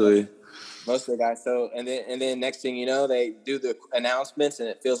part. Most of the guys. So, and then next thing you know, they do the announcements and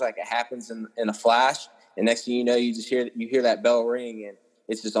it feels like it happens in a flash. And next thing you know, you hear that bell ring and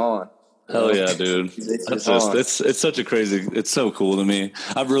it's just on. Hell yeah, dude. It's such a crazy, it's so cool to me.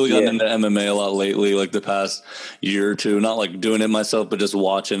 I've really gotten into MMA a lot lately, like the past year or two, not like doing it myself, but just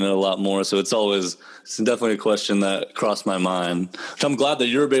watching it a lot more. So it's definitely a question that crossed my mind, which I'm glad that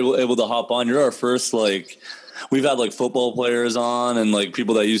you're able to hop on. You're our first, like, we've had like football players on and like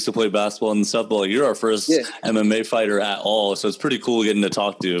people that used to play basketball and stuff, but like you're our first MMA fighter at all. So it's pretty cool getting to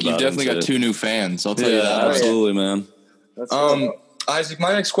talk to you about it. You've definitely got 2 new fans. I'll tell you that. Absolutely, man. That's cool. Isaac,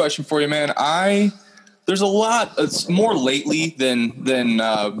 my next question for you, man. There's a lot. It's more lately than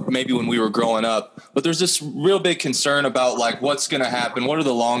maybe when we were growing up. But there's this real big concern about like what's going to happen. What are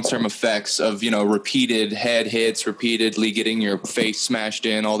the long-term effects of repeated head hits, repeatedly getting your face smashed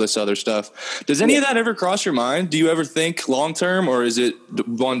in, all this other stuff? Does any of that ever cross your mind? Do you ever think long-term, or is it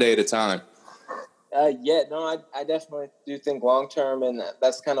one day at a time? I definitely do think long-term, and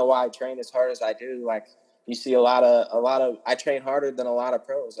that's kind of why I train as hard as I do. Like, you see a lot of I train harder than a lot of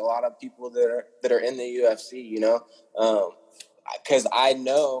pros, a lot of people that are in the UFC, you know, because I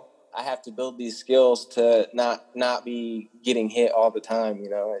know I have to build these skills to not be getting hit all the time, you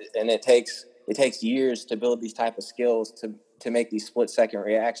know, and it takes years to build these type of skills to make these split second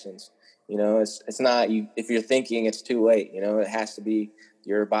reactions. You know, it's not if you're thinking it's too late, you know, it has to be,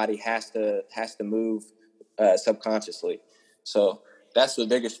 your body has to move subconsciously. So that's the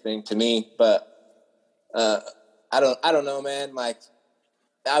biggest thing to me, but I don't know, man. Like,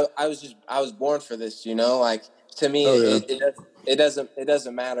 I was born for this, you know. Like, to me, it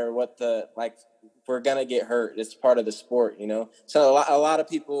doesn't matter what we're gonna get hurt. It's part of the sport, you know. So a lot of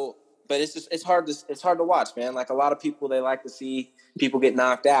people, but it's hard to watch, man. Like, a lot of people, they like to see people get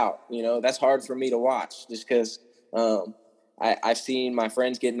knocked out. You know, that's hard for me to watch just because I've seen my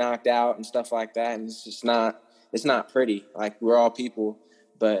friends get knocked out and stuff like that, and it's not pretty. Like, we're all people,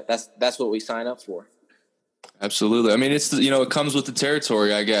 but that's what we sign up for. Absolutely. I mean, it's it comes with the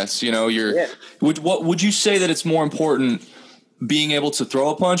territory, I guess. You know, would you say that it's more important being able to throw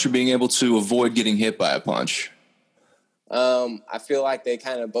a punch or being able to avoid getting hit by a punch? I feel like they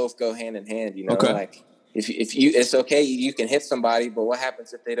kind of both go hand in hand. You know, okay. Like if you, it's okay, you can hit somebody, but what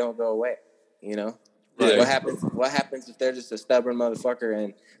happens if they don't go away? You know, right. What happens if they're just a stubborn motherfucker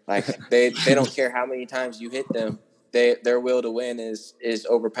and like they don't care how many times you hit them? Their will to win is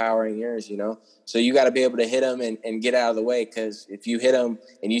overpowering yours, you know? So you got to be able to hit them and get out of the way, because if you hit them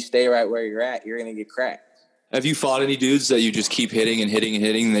and you stay right where you're at, you're going to get cracked. Have you fought any dudes that you just keep hitting and hitting and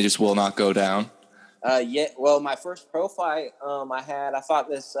hitting and they just will not go down? Yeah. Well, my first pro fight I fought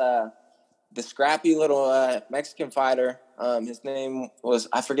this the scrappy little Mexican fighter. His name was,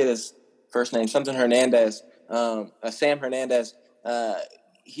 I forget his first name, something Hernandez, Sam Hernandez.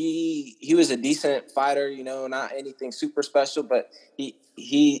 He was a decent fighter, you know, not anything super special, but he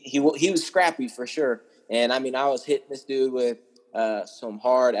was scrappy for sure. And I mean, I was hitting this dude with some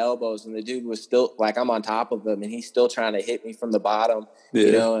hard elbows, and the dude was still like, I'm on top of him, and he's still trying to hit me from the bottom,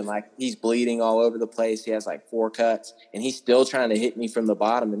 you know, and like he's bleeding all over the place. He has like 4 cuts, and he's still trying to hit me from the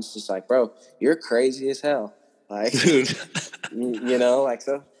bottom. And it's just like, bro, you're crazy as hell. Like, dude, you know, like,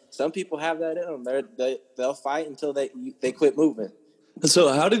 so some people have that in them. They'll fight until they quit moving.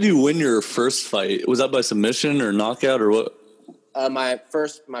 So how did you win your first fight? Was that by submission or knockout or what? My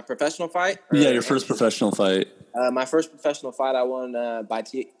professional fight? Yeah, your first professional fight. My first professional fight, I won by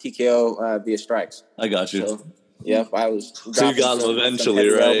TKO via strikes. I got you. So, yeah, I was. So you got him eventually,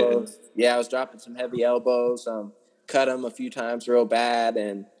 right? Elbows. Yeah, I was dropping some heavy elbows. Cut him a few times real bad,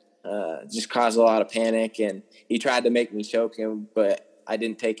 and just caused a lot of panic. And he tried to make me choke him, but I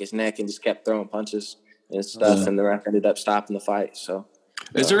didn't take his neck and just kept throwing punches and stuff. And the ref ended up stopping the fight. So,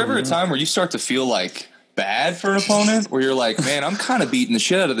 is there ever a time where you start to feel like bad for an opponent, where you're like, man, I'm kind of beating the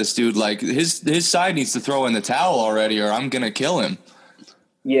shit out of this dude, like his side needs to throw in the towel already or I'm gonna kill him?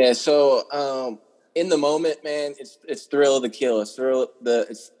 Yeah, so in the moment, man, it's thrill of the kill. It's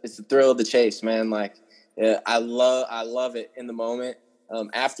the thrill of the chase, man. Like, yeah, I love it in the moment.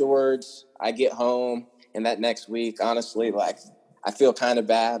 Afterwards, I get home, and that next week, honestly, like, I feel kind of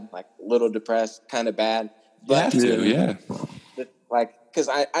bad, like a little depressed, kind of bad. But yeah. Like, because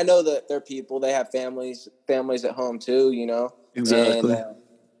I know that they're people, they have families at home too, you know? Exactly. And,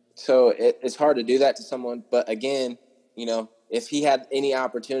 so it's hard to do that to someone. But again, you know, if he had any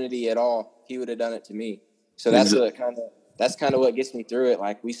opportunity at all, he would have done it to me. So that's kind of what gets me through it.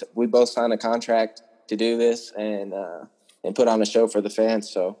 Like, we both signed a contract to do this and put on a show for the fans.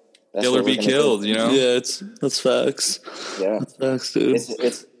 So that's kill or be killed, you know? Yeah, that's facts. Yeah. That's facts, dude.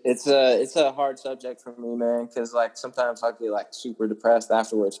 It's a hard subject for me, man, because like sometimes I get like super depressed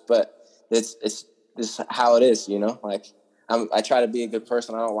afterwards, but it's how it is, you know. Like, I try to be a good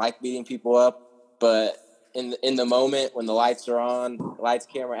person. I don't like beating people up, but in the moment when the lights are on, lights,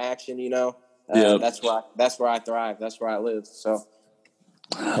 camera, action, you know, that's where I thrive. That's where I live. So.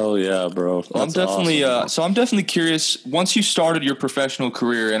 Hell yeah, bro. I'm definitely awesome. So I'm definitely curious, once you started your professional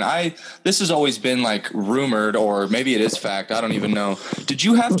career, and this has always been like rumored, or maybe it is fact, I don't even know. Did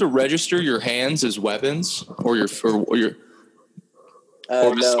you have to register your hands as weapons or your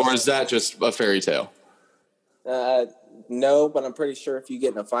no. Or is that just a fairy tale? No, but I'm pretty sure if you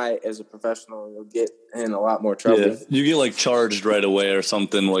get in a fight as a professional, you'll get in a lot more trouble. Yeah. You get like charged right away or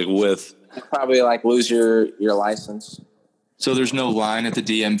something, like with you probably like lose your license. So there's no line at the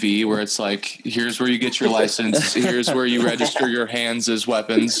DMV where it's like, here's where you get your license, here's where you register your hands as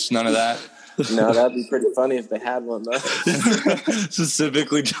weapons. None of that. No, that'd be pretty funny if they had one, though.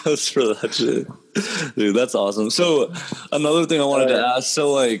 Specifically just for that shit. Dude, that's awesome. So another thing I wanted to ask,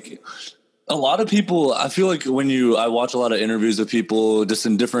 so like a lot of people, I feel like I watch a lot of interviews with people just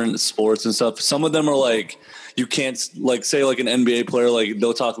in different sports and stuff. Some of them are like, you can't, like, say like an NBA player, like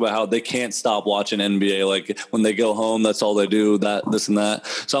they'll talk about how they can't stop watching NBA. Like when they go home, that's all they do, this and that.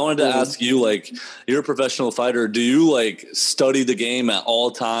 So I wanted to ask you, like, you're a professional fighter. Do you like study the game at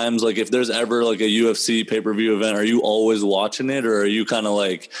all times? Like if there's ever like a UFC pay-per-view event, are you always watching it? Or are you kind of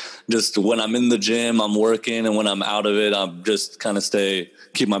like, just when I'm in the gym, I'm working, and when I'm out of it, I'm just kind of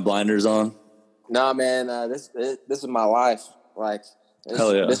keep my blinders on? Nah, man, this is my life. Like,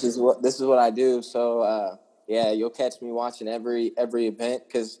 hell yeah. This is what I do. So, yeah, you'll catch me watching every event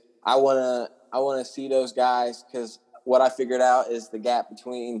because I wanna see those guys, because what I figured out is the gap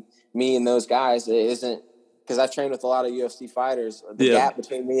between me and those guys isn't, because I've trained with a lot of UFC fighters. The gap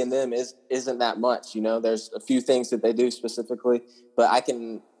between me and them isn't that much. You know, there's a few things that they do specifically, but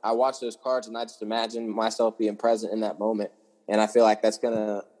I watch those cards and I just imagine myself being present in that moment, and I feel like that's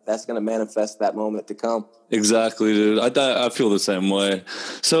gonna manifest that moment to come. Exactly, dude. I feel the same way.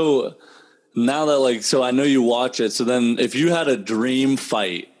 So now that, so I know you watch it. So then if you had a dream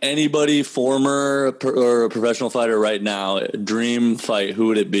fight, anybody former or a professional fighter right now, dream fight, who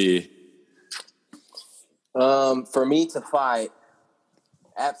would it be? For me to fight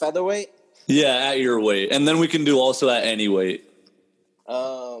at featherweight? Yeah, at your weight. And then we can do also at any weight.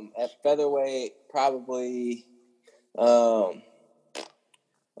 At featherweight, probably, let's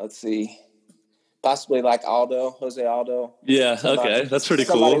see, possibly like Jose Aldo. Yeah, okay, that's pretty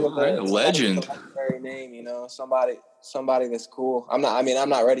cool. A legend. With a legendary name, you know, somebody that's cool. I'm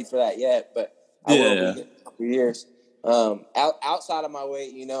not ready for that yet, but I will be in a couple years. Outside of my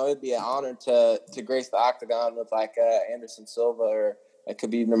weight, you know, it'd be an honor to grace the octagon with like Anderson Silva or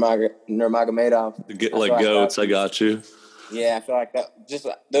Khabib Nurmagomedov. Like goats, I got you. Yeah, I feel like that. Just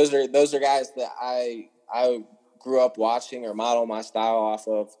those are guys that I grew up watching or model my style off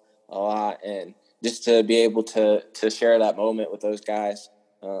of a lot, and just to be able to share that moment with those guys,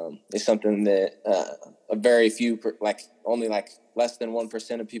 is something that a very few, only less than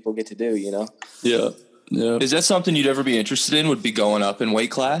 1% of people get to do, you know? Yeah. Yeah. Is that something you'd ever be interested in, would be going up in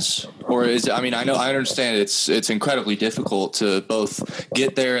weight class? Or I understand it's incredibly difficult to both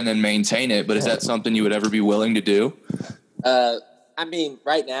get there and then maintain it, but is that something you would ever be willing to do? I mean,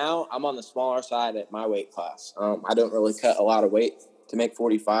 right now I'm on the smaller side at my weight class. I don't really cut a lot of weight to make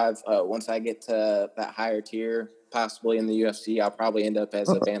 45. Once I get to that higher tier, possibly in the UFC, I'll probably end up as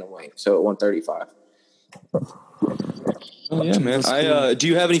a bantamweight, so at 135. Oh yeah, man. Do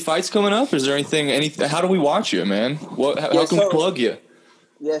you have any fights coming up? Is there anything? How do we watch you, man? How can we plug you?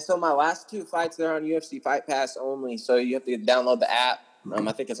 Yeah, so my last 2 fights, they're on UFC Fight Pass only, so you have to download the app.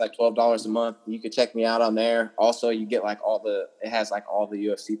 I think it's like $12 a month. You could check me out on there. Also, you get it has all the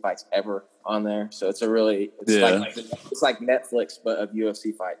UFC fights ever on there. So it's it's like Netflix, but of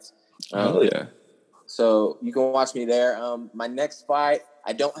UFC fights. Oh yeah. So you can watch me there. My next fight,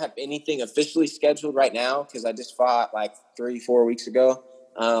 I don't have anything officially scheduled right now because I just fought 3-4 weeks ago.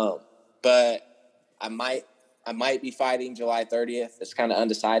 But I might be fighting July 30th. It's kind of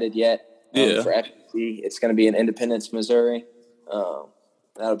undecided yet. For FTC. It's going to be in Independence, Missouri.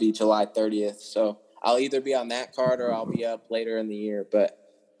 That'll be July 30th. So I'll either be on that card or I'll be up later in the year, but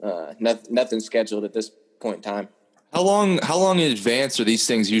nothing scheduled at this point in time. How long in advance are these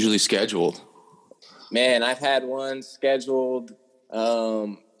things usually scheduled? Man, I've had one scheduled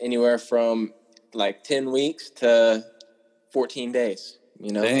anywhere from 10 weeks to 14 days.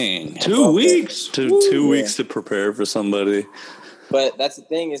 You know, dang, 2 weeks, two weeks to prepare for somebody. But that's the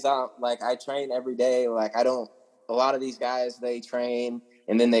thing is, I train every day. A lot of these guys, they train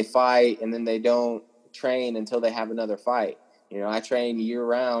and then they fight and then they don't train until they have another fight. You know, I train year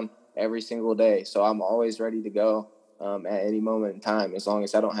round every single day. So I'm always ready to go at any moment in time. As long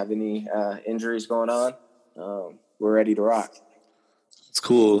as I don't have any injuries going on, we're ready to rock. It's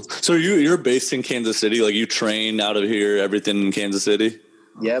cool. So you're based in Kansas City? You train out of here, everything in Kansas City?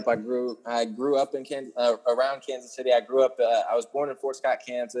 Yep, I grew up in around Kansas City. I grew up. I was born in Fort Scott,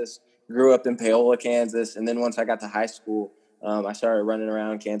 Kansas. Grew up in Paola, Kansas, and then once I got to high school, I started running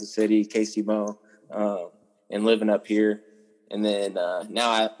around Kansas City, KC Mo, and living up here. And then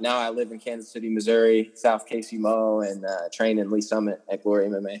now I live in Kansas City, Missouri, South KC Mo, and train in Lee Summit at Glory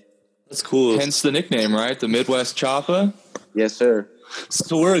MMA. That's cool. Hence the nickname, right? The Midwest Choppa. Yes, sir.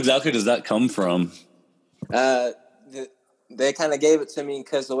 So where exactly does that come from? They kind of gave it to me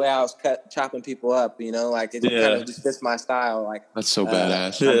because the way I was chopping people up, you know, it kind of just fits my style. That's so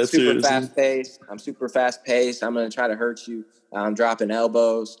badass. I'm super fast paced. I'm going to try to hurt you. I'm dropping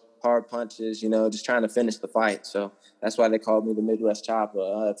elbows, hard punches, you know, just trying to finish the fight. So that's why they called me the Midwest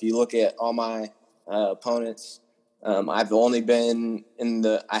Choppa. If you look at all my opponents, I've only been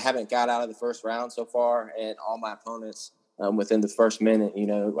I haven't got out of the first round so far, and all my opponents within the first minute, you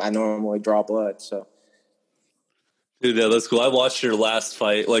know, I normally draw blood. So. Dude, yeah, that's cool. I watched your last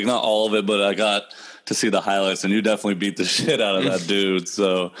fight, not all of it, but I got to see the highlights, and you definitely beat the shit out of that dude.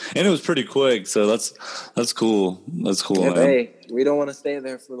 So, and it was pretty quick. So that's cool. That's cool. Yeah, hey, we don't want to stay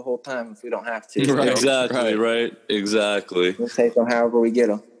there for the whole time if we don't have to. Right. Exactly. Right. Exactly. We'll take them however we get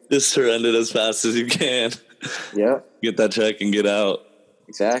them. Just surrender it as fast as you can. Yeah. Get that check and get out.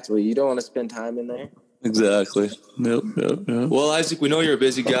 Exactly. You don't want to spend time in there. Exactly. Yep. Well, Isaac, we know you're a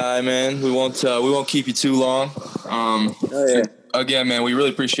busy guy, man. We won't keep you too long. Again, man, we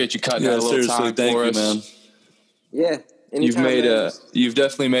really appreciate you cutting out a little time for us. Man. Yeah. You've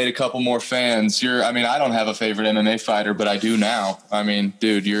definitely made a couple more fans. I don't have a favorite MMA fighter, but I do now. I mean,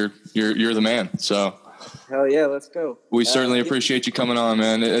 dude, you're the man. So. Hell yeah, let's go. We certainly appreciate you coming on,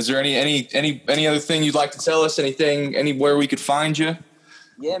 man. Is there any other thing you'd like to tell us? Anywhere we could find you?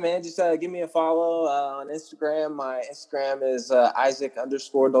 Yeah, man, just give me a follow on Instagram. My Instagram is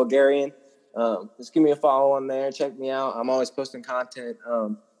Isaac_Dolgarian. Just give me a follow on there. Check me out. I'm always posting content.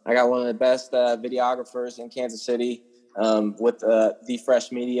 I got one of the best videographers in Kansas City with The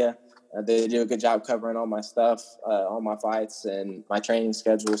Fresh Media. They do a good job covering all my stuff, all my fights and my training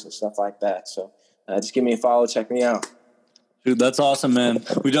schedules and stuff like that. So just give me a follow. Check me out. Dude, that's awesome, man.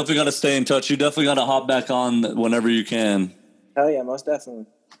 We definitely got to stay in touch. You definitely got to hop back on whenever you can. Hell yeah, most definitely.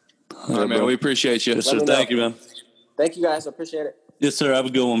 All right, man. We appreciate you. Yes, sir. Thank you, man. Thank you, guys. I appreciate it. Yes, sir. Have a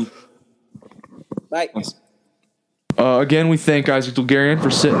good one. Bye. Again, we thank Isaac Dolgarian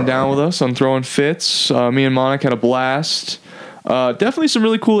for sitting down with us on Throwing Fits. Me and Monik had a blast. Definitely some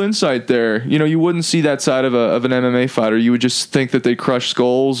really cool insight there. You know, you wouldn't see that side of an MMA fighter. You would just think that they crush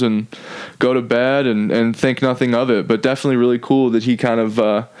skulls and go to bed and think nothing of it. But definitely really cool that he kind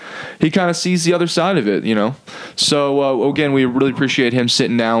of sees the other side of it, you know. So again, we really appreciate him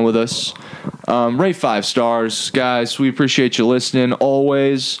sitting down with us. Rate 5 stars, guys. We appreciate you listening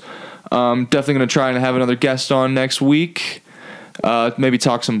always. Definitely going to try and have another guest on next week. Maybe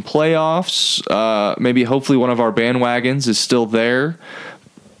talk some playoffs. Maybe hopefully one of our bandwagons is still there.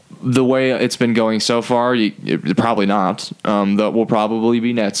 The way it's been going so far, probably not. We'll probably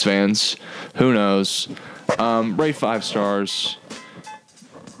be Nets fans. Who knows? Rate 5 stars.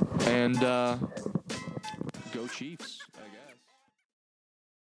 And go Chiefs.